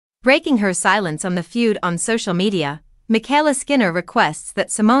Breaking her silence on the feud on social media, MyKayla Skinner requests that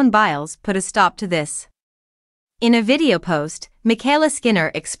Simone Biles put a stop to this. In a video post, MyKayla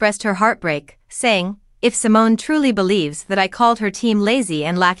Skinner expressed her heartbreak, saying, "If Simone truly believes that I called her team lazy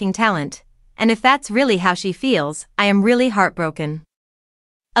and lacking talent, and if that's really how she feels, I am really heartbroken."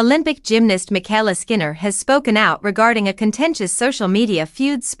 Olympic gymnast MyKayla Skinner has spoken out regarding a contentious social media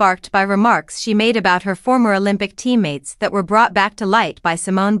feud sparked by remarks she made about her former Olympic teammates that were brought back to light by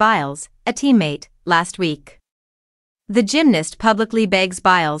Simone Biles, a teammate, last week. The gymnast publicly begs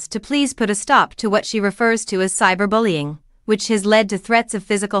Biles to please put a stop to what she refers to as cyberbullying, which has led to threats of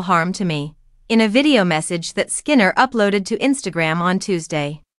physical harm to me, in a video message that Skinner uploaded to Instagram on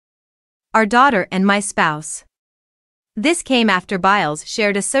Tuesday. "Our daughter and my spouse." This came after Biles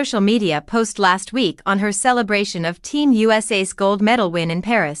shared a social media post last week on her celebration of Team USA's gold medal win in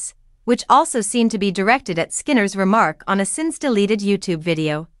Paris, which also seemed to be directed at Skinner's remark on a since-deleted YouTube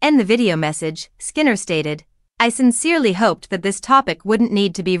video. In the video message, Skinner stated, "I sincerely hoped that this topic wouldn't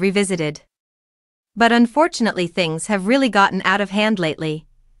need to be revisited. But unfortunately things have really gotten out of hand lately,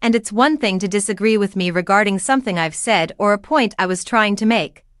 and it's one thing to disagree with me regarding something I've said or a point I was trying to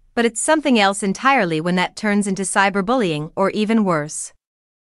make, but it's something else entirely when that turns into cyberbullying or even worse."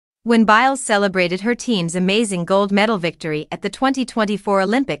 When Biles celebrated her team's amazing gold medal victory at the 2024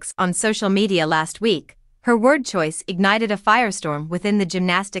 Olympics on social media last week, her word choice ignited a firestorm within the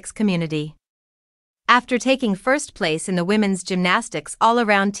gymnastics community. After taking first place in the women's gymnastics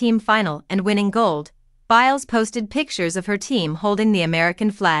all-around team final and winning gold, Biles posted pictures of her team holding the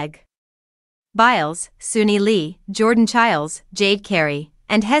American flag. Biles, Suni Lee, Jordan Chiles, Jade Carey,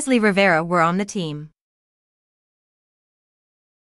 and Hesley Rivera were on the team.